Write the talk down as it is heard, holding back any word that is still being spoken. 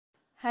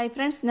Hi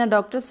friends, ഞാൻ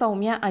doctor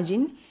Soumya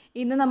Ajin.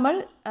 ഇന്ന് നമ്മൾ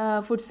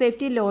ഫുഡ്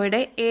സേഫ്റ്റി ലോയുടെ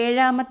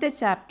 7ാമത്തെ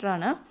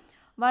ചാപ്റ്ററാണ്.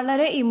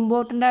 വളരെ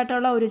ഇമ്പോർട്ടൻ്റ്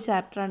ആയിട്ടുള്ള ഒരു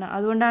ചാപ്റ്ററാണ്.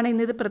 അതുകൊണ്ടാണ്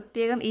ഇന്നിത്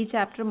പ്രത്യേകം ഈ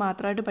ചാപ്റ്റർ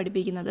മാത്രമായിട്ട്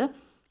പഠിപ്പിക്കുന്നത്.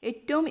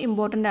 ഏറ്റവും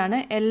ഇമ്പോർട്ടൻ്റ് ആണ്.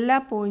 എല്ലാ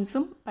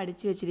പോയിൻറ്സും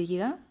പഠിച്ചു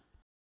വെച്ചിരിക്കുക.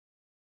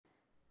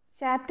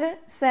 ചാപ്റ്റർ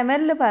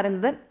 7ൽ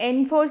പറയുന്നത്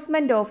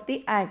എൻഫോഴ്സ്മെൻറ്റ് ഓഫ് ദി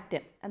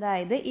ആക്ട്,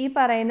 അതായത് ഈ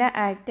പറയുന്ന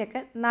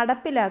ആക്റ്റൊക്കെ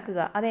നടപ്പിലാക്കുക,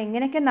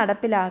 അതെങ്ങനെയൊക്കെ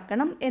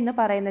നടപ്പിലാക്കണം എന്ന്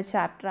പറയുന്ന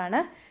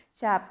ചാപ്റ്ററാണ്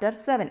ചാപ്റ്റർ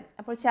 7.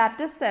 അപ്പോൾ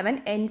chapter 7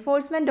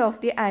 enforcement of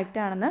the act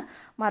ആണെന്ന്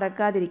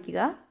മറക്കാതിരിക്കുക.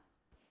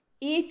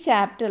 ഈ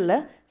ചാപ്റ്ററിൽ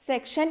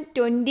സെക്ഷൻ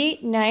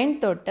 29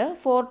 തൊട്ട്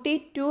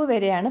 42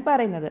 വരെയാണ്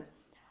പറയുന്നത്.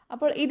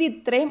 അപ്പോൾ ഇത്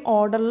ഇത്രയും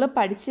ഓർഡറിൽ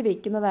പഠിച്ച്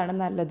വെക്കുന്നതാണ്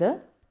നല്ലത്.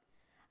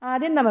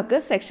 ആദ്യം നമുക്ക്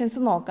സെക്ഷൻസ്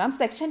നോക്കാം.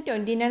 സെക്ഷൻ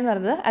 29 എന്ന്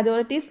പറയുന്നത്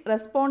authorities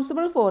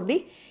responsible for the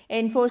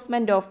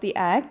enforcement of the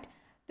act.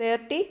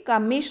 30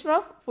 commissioner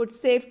of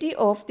food safety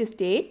of the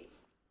state.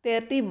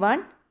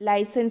 31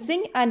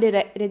 licensing and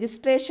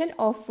registration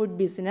of food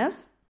business.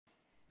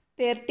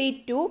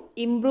 32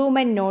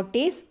 improvement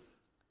notice.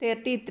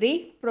 33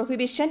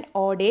 prohibition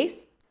orders.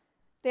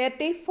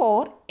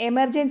 34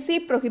 emergency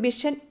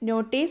prohibition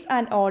notice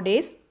and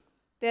orders.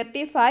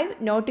 35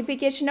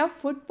 notification of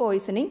food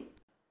poisoning.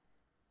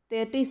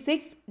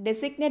 36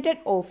 designated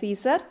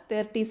officer.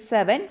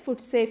 37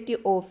 food safety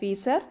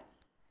officer.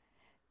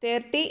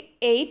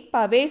 38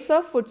 powers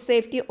of food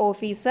safety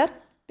officer.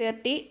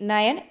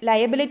 39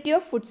 liability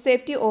of food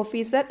safety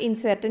officer in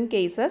certain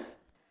cases.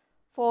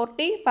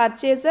 40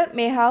 purchaser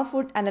may have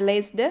food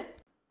analyzed.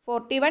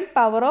 41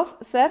 power of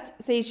search,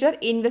 seizure,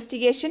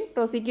 investigation,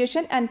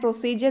 prosecution and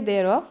procedure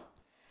thereof.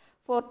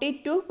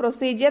 42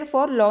 procedure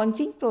for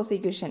launching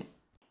prosecution.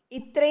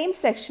 ഇത്രയും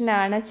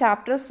സെക്ഷനാണ്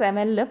chapter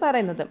 7ൽ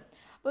പറയുന്നത്.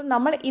 അപ്പോൾ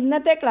നമ്മൾ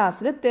ഇന്നത്തെ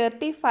ക്ലാസ്സിൽ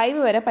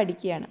 35 വരെ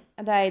പഠിക്കുകയാണ്.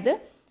 അതായത്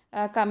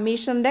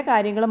കമ്മീഷൻ്റെ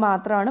കാര്യങ്ങൾ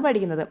മാത്രമാണ്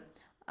പഠിക്കുന്നത്.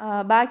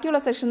 ബാക്കിയുള്ള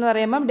സെക്ഷൻ എന്ന്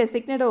പറയുമ്പം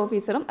ഡെസിഗ്നേറ്റഡ്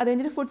ഓഫീസറും അത്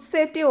കഴിഞ്ഞിട്ട് ഫുഡ്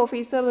സേഫ്റ്റി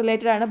ഓഫീസർ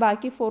റിലേറ്റഡ് ആണ്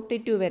ബാക്കി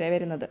 42 വരെ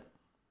വരുന്നത്.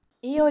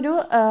 ഈ ഒരു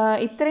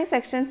ഇത്രയും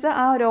സെക്ഷൻസ്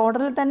ആ ഒരു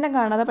ഓർഡറിൽ തന്നെ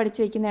കാണാതെ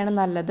പഠിച്ചു വയ്ക്കുന്നതാണ്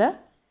നല്ലത്.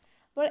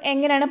 അപ്പോൾ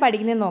എങ്ങനെയാണ്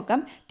പഠിക്കുന്നതെന്ന്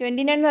നോക്കാം.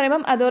 29 എന്ന്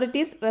പറയുമ്പം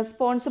authorities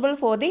responsible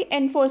for the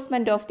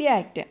enforcement of the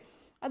act,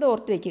 അത്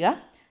ഓർത്ത് വയ്ക്കുക.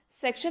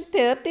 സെക്ഷൻ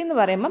 30 എന്ന്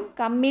പറയുമ്പം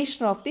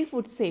commissioner of the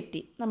food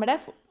safety. നമ്മുടെ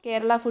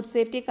കേരള ഫുഡ്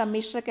സേഫ്റ്റി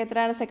കമ്മീഷണർക്ക്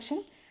എത്രയാണ്? സെക്ഷൻ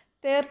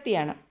 30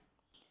 ആണ്.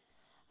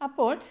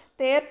 അപ്പോൾ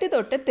 30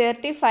 തൊട്ട്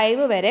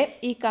 35 വരെ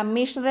ഈ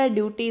കമ്മീഷണറുടെ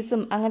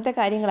ഡ്യൂട്ടീസും അങ്ങനത്തെ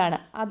കാര്യങ്ങളാണ്,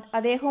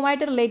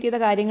 അദ്ദേഹവുമായിട്ട് റിലേറ്റ് ചെയ്ത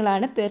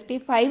കാര്യങ്ങളാണ്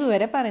 35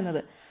 വരെ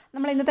പറയുന്നത്.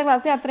 നമ്മൾ ഇന്നത്തെ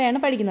ക്ലാസ്സിൽ അത്രയാണ്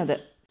പഠിക്കുന്നത്.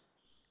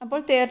 അപ്പോൾ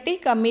 30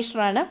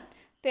 കമ്മീഷണറാണ്.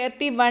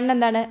 31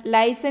 എന്താണ്?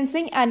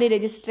 Licensing and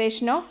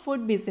registration of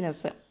food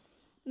business.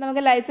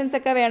 നമുക്ക് ലൈസൻസ്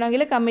ഒക്കെ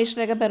വേണമെങ്കിൽ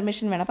കമ്മീഷണറൊക്കെ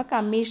പെർമിഷൻ വേണം. അപ്പോൾ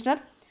commissioner,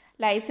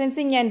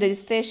 licensing and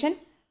registration.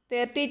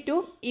 32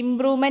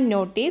 improvement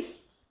notice,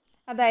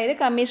 അതായത്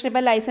കമ്മീഷണർ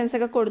ഇപ്പോൾ ലൈസൻസ്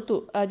ഒക്കെ കൊടുത്തു,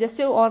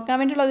 ജസ്റ്റ് ഓർക്കാൻ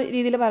വേണ്ടിയുള്ള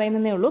രീതിയിൽ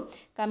പറയുന്നതേ ഉള്ളൂ.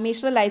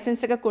 കമ്മീഷണർ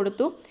ലൈസൻസ് ഒക്കെ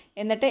കൊടുത്തു,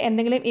 എന്നിട്ട്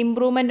എന്തെങ്കിലും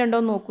ഇമ്പ്രൂവ്മെൻ്റ് ഉണ്ടോ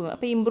എന്ന് നോക്കുന്നു.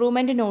 അപ്പോൾ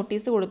ഇമ്പ്രൂവ്മെൻറ്റ്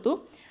നോട്ടീസ് കൊടുത്തു.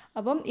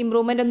 അപ്പം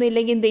ഇമ്പ്രൂവ്മെൻ്റ് ഒന്നും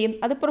ഇല്ലെങ്കിൽ എന്ത് ചെയ്യും?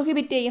 അത്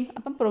പ്രൊഹിബിറ്റ് ചെയ്യും.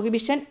 അപ്പം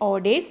prohibition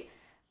orders.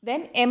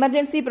 Then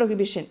emergency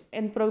prohibition.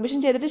 Prohibition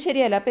ചെയ്തിട്ട്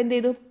ശരിയല്ല, അപ്പോൾ എന്ത്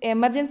ചെയ്തു?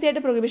 എമർജൻസി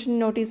ആയിട്ട് പ്രൊഹിബിഷൻ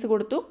നോട്ടീസ്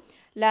കൊടുത്തു.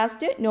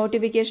 Last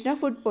notification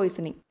of food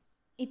poisoning.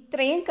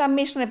 ഇത്രയും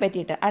കമ്മീഷണറെ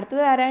പറ്റിയിട്ട്.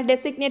 അടുത്തത് ആരാ?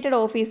 Designated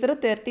officer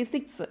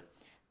 36.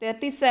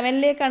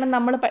 37ലേക്കാണ്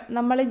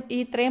നമ്മൾ ഈ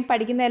ഇത്രയും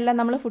പഠിക്കുന്ന എല്ലാം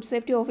നമ്മൾ ഫുഡ്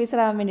സേഫ്റ്റി ഓഫീസർ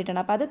ആവാൻ വേണ്ടിയിട്ടാണ്.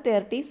 അപ്പോൾ അത്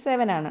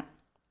 37 ആണ്.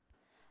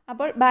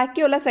 അപ്പോൾ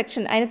ബാക്കിയുള്ള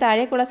സെക്ഷൻ, അതിന്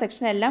താഴേക്കുള്ള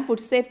സെക്ഷൻ എല്ലാം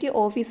ഫുഡ് സേഫ്റ്റി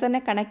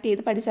ഓഫീസറിനെ കണക്ട്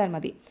ചെയ്ത് പഠിച്ചാൽ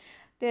മതി.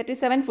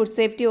 37 food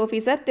safety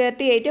officer.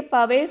 38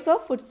 powers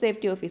of food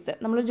safety officer.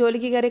 നമ്മൾ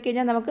ജോലിക്ക് കയറി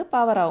കഴിഞ്ഞാൽ നമുക്ക്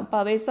പവർ ആവും.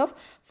 Powers of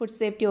food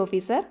safety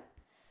officer.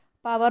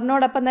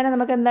 പവറിനോടൊപ്പം തന്നെ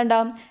നമുക്ക്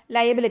എന്തുണ്ടാവും?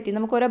 ലയബിലിറ്റി.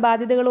 നമുക്ക് ഓരോ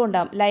ബാധ്യതകളും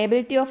ഉണ്ടാവും.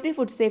 Liability of the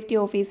food safety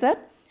officer.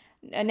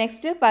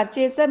 Next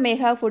purchaser may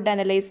have food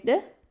analysed.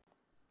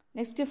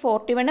 Next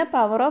 41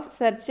 power of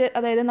search,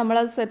 അതായത്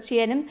നമ്മളത് സെർച്ച്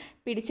ചെയ്യാനും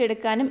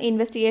പിടിച്ചെടുക്കാനും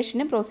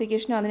ഇൻവെസ്റ്റിഗേഷനും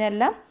പ്രോസിക്യൂഷനും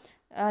അതിനെല്ലാം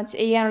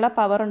ചെയ്യാനുള്ള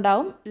പവർ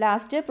ഉണ്ടാവും.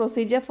 Last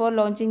procedure for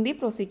launching the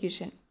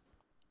prosecution.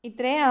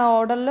 ഇത്രയും ആ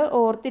ഓർഡറിൽ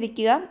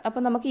ഓർത്തിരിക്കുക.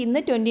 അപ്പോൾ നമുക്ക് ഇന്ന്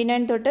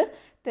 29 തൊട്ട്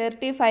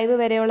 35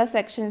 വരെയുള്ള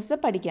സെക്ഷൻസ്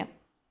പഠിക്കാം.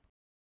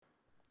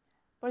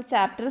 അപ്പോൾ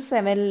ചാപ്റ്റർ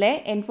 7ലെ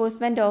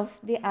എൻഫോഴ്സ്മെൻറ്റ് ഓഫ്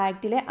ദി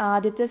ആക്ടിലെ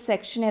ആദ്യത്തെ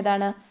സെക്ഷൻ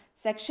ഏതാണ്?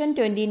 Section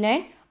 29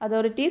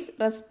 authorities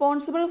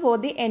responsible for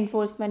the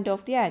enforcement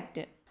of the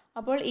act.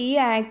 അപ്പോൾ ഈ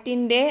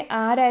ആക്ടിൻ്റെ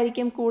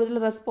ആരായിരിക്കും കൂടുതൽ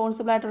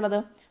റെസ്പോൺസിബിൾ ആയിട്ടുള്ളത്?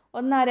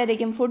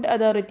 ഒന്നാരായിരിക്കും? ഫുഡ്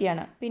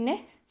അതോറിറ്റിയാണ്. പിന്നെ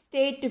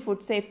സ്റ്റേറ്റ്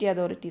ഫുഡ് സേഫ്റ്റി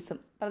അതോറിറ്റീസും.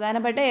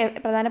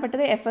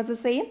 പ്രധാനപ്പെട്ടത്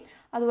FSSAയും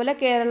അതുപോലെ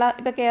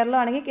ഇപ്പോൾ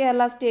കേരളമാണെങ്കിൽ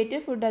കേരള സ്റ്റേറ്റ്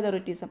ഫുഡ്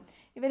അതോറിറ്റീസും.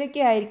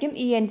 ഇവരൊക്കെ ആയിരിക്കും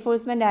ഈ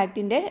എൻഫോഴ്സ്മെൻറ്റ്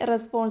ആക്ടിൻ്റെ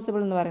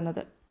റെസ്പോൺസിബിൾ എന്ന്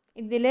പറയുന്നത്.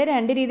 ഇതിൽ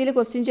 2 രീതിയിൽ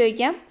ക്വസ്റ്റ്യൻ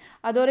ചോദിക്കാം.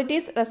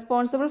 Authorities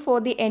responsible for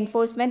the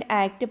enforcement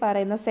act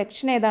പറയുന്ന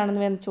സെക്ഷൻ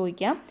ഏതാണെന്ന്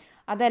ചോദിക്കാം.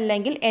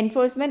 അതല്ലെങ്കിൽ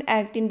എൻഫോഴ്സ്മെൻറ്റ്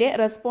ആക്ടിൻ്റെ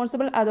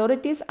റെസ്പോൺസിബിൾ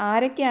അതോറിറ്റീസ്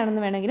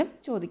ആരൊക്കെയാണെന്ന് വേണമെങ്കിലും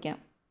ചോദിക്കാം.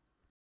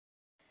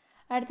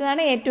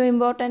 അടുത്തതാണ് ഏറ്റവും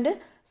important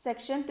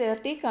section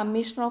 30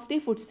 commissioner of the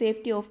food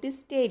safety of the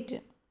state.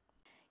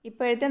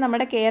 ഇപ്പോഴത്തെ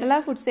നമ്മുടെ Kerala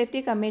food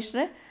safety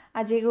commissioner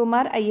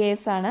Ajaykumar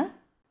IAS ആണ്.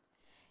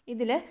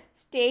 ഇതിൽ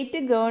സ്റ്റേറ്റ്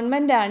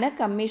ഗവൺമെൻറ്റാണ്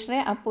കമ്മീഷണറെ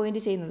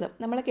അപ്പോയിൻറ്റ് ചെയ്യുന്നത്.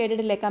 നമ്മൾ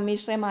കേട്ടിട്ടില്ലേ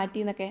കമ്മീഷണറെ മാറ്റി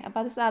എന്നൊക്കെ. അപ്പോൾ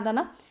അത്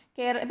സാധാരണ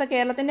ഇപ്പോൾ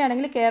കേരളത്തിൻ്റെ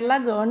ആണെങ്കിൽ കേരള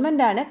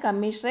ഗവൺമെൻറ്റാണ്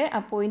കമ്മീഷണറെ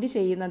അപ്പോയിൻറ്റ്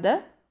ചെയ്യുന്നത്.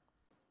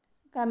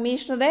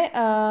 കമ്മീഷണറുടെ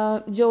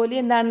ജോലി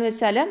എന്താണെന്ന്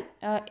വെച്ചാൽ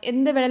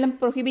എന്ത് വേണമെങ്കിലും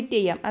പ്രൊഹിബിറ്റ്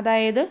ചെയ്യാം.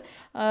 അതായത്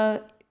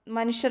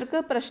മനുഷ്യർക്ക്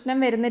പ്രശ്നം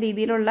വരുന്ന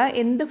രീതിയിലുള്ള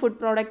എന്ത് ഫുഡ്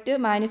പ്രോഡക്റ്റ്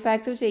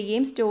മാനുഫാക്ചർ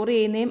ചെയ്യുകയും സ്റ്റോർ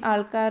ചെയ്യുന്നതും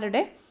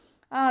ആൾക്കാരുടെ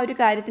ആ ഒരു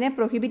കാര്യത്തിനെ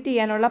പ്രൊഹിബിറ്റ്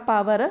ചെയ്യാനുള്ള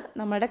പവർ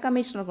നമ്മുടെ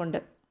കമ്മീഷണർക്കുണ്ട്.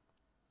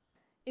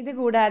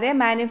 ഇതുകൂടാതെ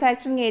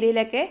മാനുഫാക്ചറിങ്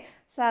ഏരിയയിലൊക്കെ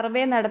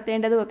സർവേ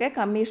നടത്തേണ്ടതുമൊക്കെ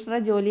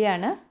കമ്മീഷണറുടെ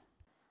ജോലിയാണ്.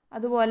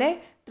 അതുപോലെ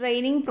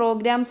ട്രെയിനിങ്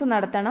പ്രോഗ്രാംസ്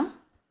നടത്തണം.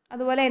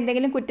 അതുപോലെ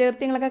എന്തെങ്കിലും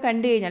കുറ്റകൃത്യങ്ങളൊക്കെ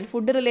കണ്ടു കഴിഞ്ഞാൽ,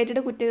 ഫുഡ്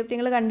റിലേറ്റഡ്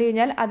കുറ്റകൃത്യങ്ങൾ കണ്ടു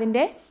കഴിഞ്ഞാൽ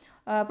അതിൻ്റെ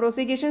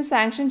പ്രോസിക്യൂഷൻ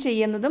സാങ്ഷൻ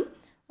ചെയ്യുന്നതും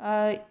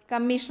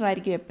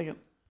കമ്മീഷണറായിരിക്കും എപ്പോഴും.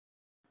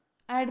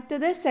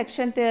 അടുത്തത്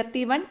section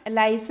 31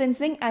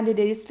 licensing and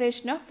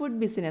registration of food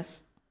business.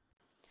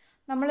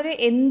 നമ്മളൊരു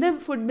എന്ത്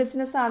ഫുഡ്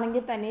ബിസിനസ്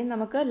ആണെങ്കിൽ തന്നെയും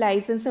നമുക്ക്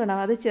ലൈസൻസ് വേണം.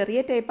 അത് ചെറിയ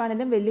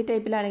ടൈപ്പാണെങ്കിലും വലിയ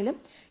ടൈപ്പിലാണെങ്കിലും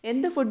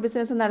എന്ത് ഫുഡ്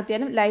ബിസിനസ്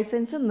നടത്തിയാലും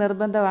ലൈസൻസ്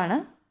നിർബന്ധമാണ്.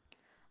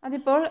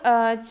 അതിപ്പോൾ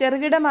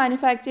ചെറുകിട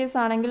മാനുഫാക്ചേഴ്സ്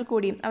ആണെങ്കിൽ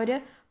കൂടിയും അവർ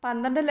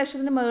 12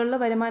 ലക്ഷത്തിന് മുകളിൽ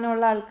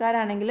വരുമാനമുള്ള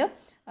ആൾക്കാരാണെങ്കിൽ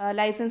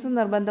ലൈസൻസ്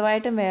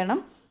നിർബന്ധമായിട്ടും വേണം.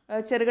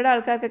 ചെറുകിട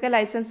ആൾക്കാർക്കൊക്കെ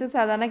ലൈസൻസ്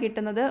സാധാരണ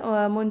കിട്ടുന്നത്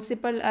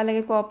മുനിസിപ്പൽ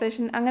അല്ലെങ്കിൽ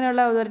കോർപ്പറേഷൻ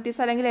അങ്ങനെയുള്ള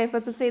അതോറിറ്റീസ് അല്ലെങ്കിൽ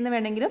FSSAI എന്ന്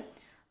വേണമെങ്കിലും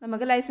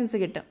നമുക്ക് ലൈസൻസ്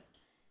കിട്ടും.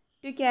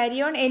 To carry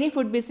on any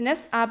food business,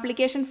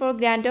 application for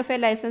grant of a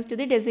license to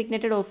the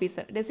designated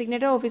officer.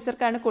 Designated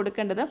officerക്കാണ്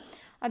കൊടുക്കേണ്ടത്.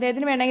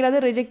 അദ്ദേഹത്തിന് വേണമെങ്കിൽ അത്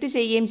റിജക്റ്റ്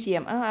ചെയ്യുകയും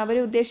ചെയ്യാം. അവർ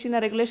ഉദ്ദേശിക്കുന്ന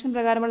റെഗുലേഷൻ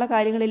പ്രകാരമുള്ള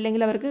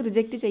കാര്യങ്ങളില്ലെങ്കിൽ അവർക്ക്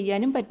റിജക്റ്റ്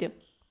ചെയ്യാനും പറ്റും.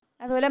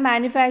 അതുപോലെ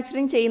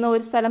മാനുഫാക്ചറിങ് ചെയ്യുന്ന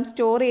ഒരു സ്ഥലം,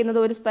 സ്റ്റോർ ചെയ്യുന്നത്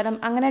ഒരു സ്ഥലം,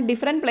 അങ്ങനെ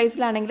ഡിഫറെൻറ്റ്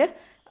പ്ലേസിലാണെങ്കിൽ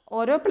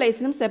ഓരോ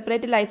പ്ലേസിനും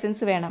സെപ്പറേറ്റ്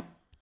ലൈസൻസ് വേണം.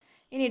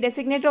 ഇനി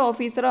ഡെസിഗ്നേറ്റഡ്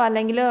ഓഫീസറോ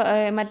അല്ലെങ്കിൽ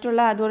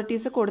മറ്റുള്ള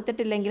അതോറിറ്റീസ്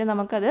കൊടുത്തിട്ടില്ലെങ്കിൽ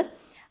നമുക്കത്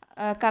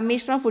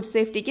കമ്മീഷണർ ഓഫ് ഫുഡ്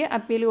സേഫ്റ്റിക്ക്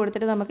അപ്പീൽ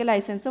കൊടുത്തിട്ട് നമുക്ക്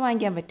ലൈസൻസ്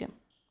വാങ്ങിക്കാൻ പറ്റും.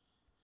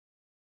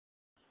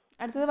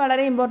 അടുത്തത്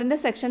വളരെ important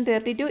section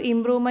 32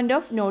 improvement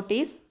of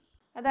notice.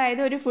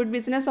 അതായത് ഒരു ഫുഡ്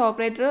ബിസിനസ്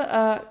ഓപ്പറേറ്റർ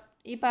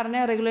ഈ പറഞ്ഞ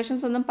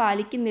റെഗുലേഷൻസ് ഒന്നും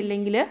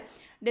പാലിക്കുന്നില്ലെങ്കിൽ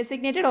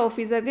ഡെസിഗ്നേറ്റഡ്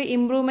ഓഫീസർക്ക്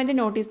ഇംപ്രൂവ്മെൻറ്റ്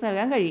നോട്ടീസ്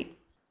നൽകാൻ കഴിയും.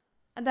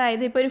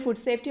 അതായത് ഇപ്പോൾ ഒരു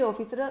ഫുഡ് സേഫ്റ്റി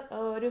ഓഫീസർ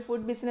ഒരു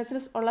ഫുഡ് ബിസിനസ്സിൽ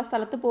ഉള്ള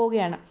സ്ഥലത്ത്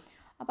പോവുകയാണ്.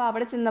 അപ്പോൾ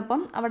അവിടെ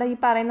ചെന്നപ്പം അവിടെ ഈ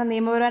പറയുന്ന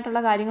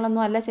നിയമപരമായിട്ടുള്ള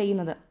കാര്യങ്ങളൊന്നും അല്ല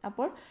ചെയ്യുന്നത്.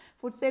 അപ്പോൾ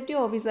ഫുഡ് സേഫ്റ്റി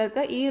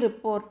ഓഫീസർക്ക് ഈ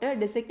റിപ്പോർട്ട്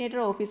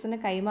ഡെസിഗ്നേറ്റഡ് ഓഫീസറിന്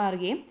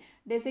കൈമാറുകയും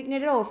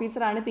ഡെസിഗ്നേറ്റഡ്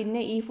ഓഫീസറാണ്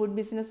പിന്നെ ഈ ഫുഡ്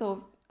ബിസിനസ്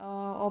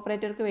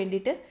ഓപ്പറേറ്റർക്ക്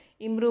വേണ്ടിയിട്ട്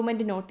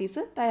ഇംപ്രൂവ്മെൻറ്റ്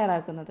നോട്ടീസ്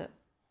തയ്യാറാക്കുന്നത്.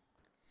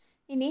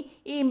 ഇനി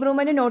ഈ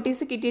ഇംപ്രൂവ്മെൻറ്റ്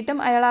നോട്ടീസ് കിട്ടിയിട്ടും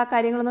അയാൾ ആ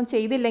കാര്യങ്ങളൊന്നും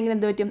ചെയ്തില്ലെങ്കിൽ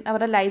എന്ത് പറ്റും?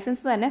 അവരുടെ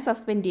ലൈസൻസ് തന്നെ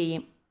സസ്പെൻഡ്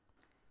ചെയ്യും.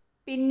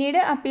 പിന്നീട്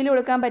അപ്പീൽ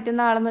കൊടുക്കാൻ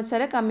പറ്റുന്ന ആളെന്ന്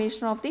വെച്ചാൽ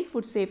commissioner of the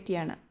food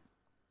സേഫ്റ്റിയാണ്.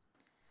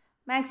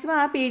 Maximum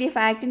ആ PDF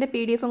ആക്ടിൻ്റെ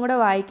PDF കൂടെ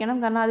വായിക്കണം.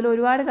 കാരണം അതിൽ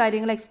ഒരുപാട്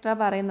കാര്യങ്ങൾ എക്സ്ട്രാ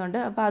പറയുന്നുണ്ട്.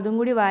 അപ്പോൾ അതും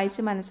കൂടി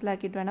വായിച്ച്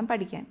മനസ്സിലാക്കിയിട്ട് വേണം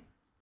പഠിക്കാൻ.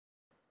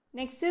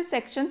 നെക്സ്റ്റ്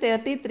സെക്ഷൻ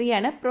 33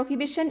 ആണ്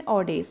പ്രൊഹിബിഷൻ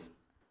ഓർഡേഴ്സ്.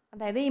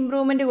 അതായത്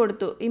ഇംപ്രൂവ്മെൻറ്റ്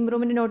കൊടുത്തു,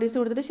 ഇംപ്രൂവ്മെൻറ്റ് നോട്ടീസ്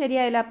കൊടുത്തിട്ട്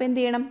ശരിയായില്ല, അപ്പോൾ എന്ത്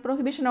ചെയ്യണം?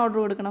 പ്രൊഹിബിഷൻ ഓർഡർ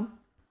കൊടുക്കണം.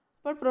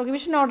 അപ്പോൾ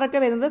പ്രൊഹിബിഷൻ ഓർഡറൊക്കെ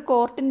വരുന്നത്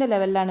കോർട്ടിൻ്റെ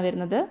ലെവലിലാണ്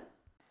വരുന്നത്.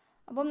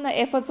 അപ്പം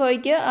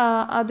FSOയ്ക്ക്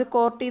അത്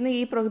കോർട്ടിൽ നിന്ന്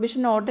ഈ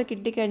പ്രൊഹിബിഷൻ ഓർഡർ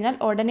കിട്ടിക്കഴിഞ്ഞാൽ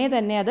ഉടനെ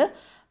തന്നെ അത്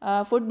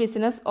ഫുഡ്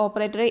ബിസിനസ്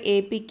ഓപ്പറേറ്ററെ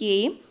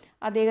ഏൽപ്പിക്കുകയും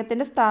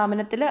അദ്ദേഹത്തിൻ്റെ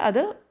സ്ഥാപനത്തിൽ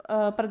അത്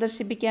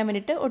പ്രദർശിപ്പിക്കാൻ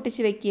വേണ്ടിയിട്ട്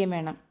ഒട്ടിച്ച് വയ്ക്കുകയും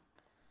വേണം.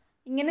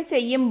 ഇങ്ങനെ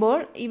ചെയ്യുമ്പോൾ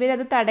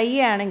ഇവരത്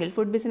തടയുകയാണെങ്കിൽ,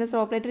 ഫുഡ് ബിസിനസ്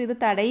ഓപ്പറേറ്റർ ഇത്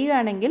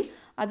തടയുകയാണെങ്കിൽ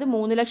അത്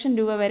 3 ലക്ഷം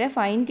രൂപ വരെ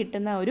ഫൈൻ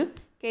കിട്ടുന്ന ഒരു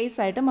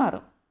കേസായിട്ട്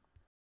മാറും.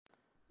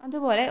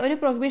 അതുപോലെ ഒരു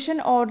പ്രൊഹിബിഷൻ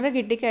ഓർഡർ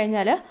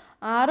കിട്ടിക്കഴിഞ്ഞാൽ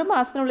 6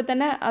 മാസത്തിനുള്ളിൽ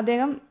തന്നെ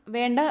അദ്ദേഹം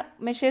വേണ്ട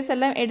മെഷേഴ്സ്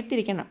എല്ലാം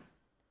എടുത്തിരിക്കണം.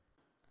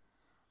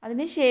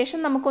 അതിന് ശേഷം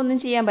നമുക്കൊന്നും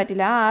ചെയ്യാൻ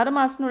പറ്റില്ല. ആ 6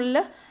 മാസത്തിനുള്ളിൽ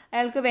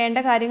അയാൾക്ക് വേണ്ട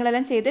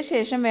കാര്യങ്ങളെല്ലാം ചെയ്ത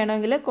ശേഷം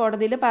വേണമെങ്കിൽ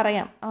കോടതിയിൽ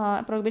പറയാം,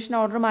 പ്രൊഹിബിഷൻ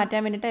ഓർഡർ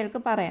മാറ്റാൻ വേണ്ടിയിട്ട്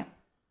അയാൾക്ക് പറയാം.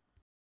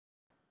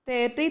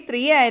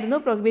 33 ആയിരുന്നു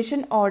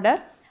prohibition order.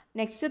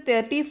 Next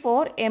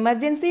 34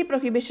 emergency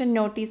prohibition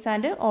notice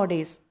and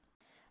orders.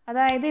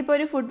 അതായത് ഇപ്പോൾ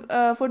ഒരു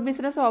ഫുഡ്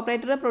ബിസിനസ്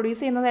ഓപ്പറേറ്റർ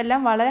പ്രൊഡ്യൂസ് ചെയ്യുന്നതെല്ലാം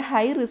വളരെ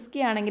ഹൈ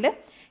റിസ്കി ആണെങ്കിൽ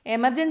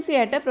എമർജൻസി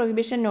ആയിട്ട്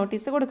പ്രൊഹിബിഷൻ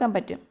നോട്ടീസ് കൊടുക്കാൻ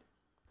പറ്റും.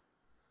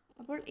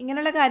 അപ്പോൾ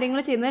ഇങ്ങനെയുള്ള കാര്യങ്ങൾ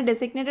ചെയ്യുന്നത്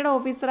ഡെസിഗ്നേറ്റഡ്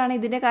ഓഫീസറാണ്.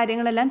 ഇതിൻ്റെ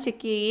കാര്യങ്ങളെല്ലാം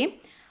ചെക്ക് ചെയ്യുകയും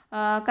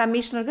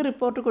കമ്മീഷണർക്ക്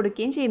റിപ്പോർട്ട്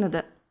കൊടുക്കുകയും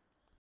ചെയ്യുന്നത്.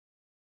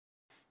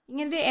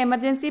 ഇങ്ങനൊരു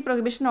എമർജൻസി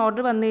പ്രൊഹിബിഷൻ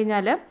ഓർഡർ വന്നു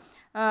കഴിഞ്ഞാൽ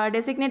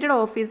ഡെസിഗ്നേറ്റഡ്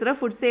ഓഫീസർ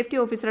ഫുഡ് സേഫ്റ്റി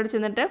ഓഫീസറോട്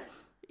ചെന്നിട്ട്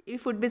ഈ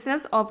ഫുഡ്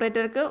ബിസിനസ്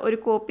ഓപ്പറേറ്റർക്ക് ഒരു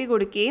കോപ്പി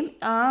കൊടുക്കുകയും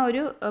ആ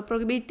ഒരു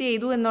പ്രൊഹിബിറ്റ്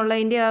ചെയ്തു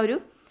എന്നുള്ളതിൻ്റെ ആ ഒരു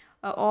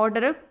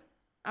ഓർഡർ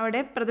അവിടെ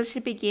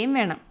പ്രദർശിപ്പിക്കുകയും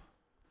വേണം.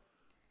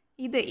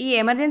 ഈ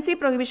എമർജൻസി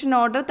പ്രൊഹിബിഷൻ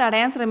ഓർഡർ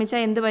തടയാൻ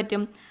ശ്രമിച്ചാൽ എന്ത്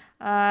പറ്റും?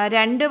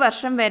 2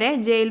 വർഷം വരെ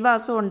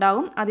ജയിൽവാസം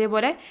ഉണ്ടാകും.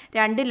 അതേപോലെ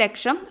 2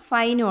 ലക്ഷം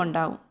ഫൈനും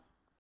ഉണ്ടാകും.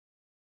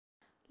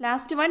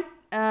 ലാസ്റ്റ് വൺ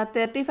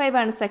 35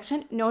 ആണ് section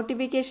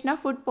notification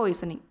of food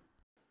poisoning.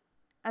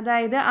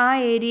 അതായത് ആ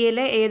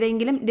ഏരിയയിലെ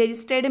ഏതെങ്കിലും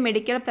registered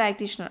medical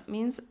practitioner,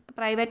 means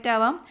private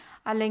ആവാം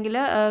അല്ലെങ്കിൽ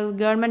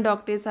ഗവൺമെൻറ്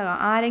ഡോക്ടേഴ്സ് ആകാം,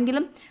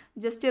 ആരെങ്കിലും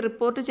ജസ്റ്റ്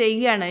റിപ്പോർട്ട്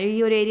ചെയ്യുകയാണ് ഈ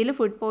ഒരു ഏരിയയിൽ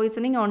ഫുഡ്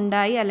പോയ്സണിങ്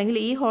ഉണ്ടായി അല്ലെങ്കിൽ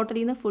ഈ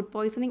ഹോട്ടലിൽ നിന്ന് ഫുഡ്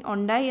പോയ്സണിങ്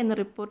ഉണ്ടായി എന്ന്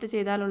റിപ്പോർട്ട്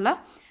ചെയ്താലുള്ള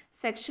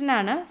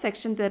സെക്ഷനാണ്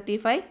section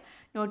 35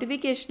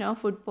 notification of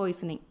food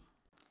poisoning.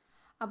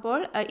 അപ്പോൾ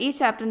ഈ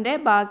ചാപ്റ്ററിൻ്റെ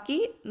ബാക്കി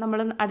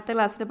നമ്മൾ അടുത്ത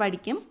ക്ലാസ്സിൽ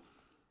പഠിക്കും.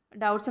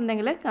 ഡൗട്ട്സ്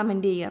ഉണ്ടെങ്കിൽ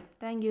കമൻറ്റ് ചെയ്യുക.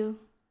 താങ്ക്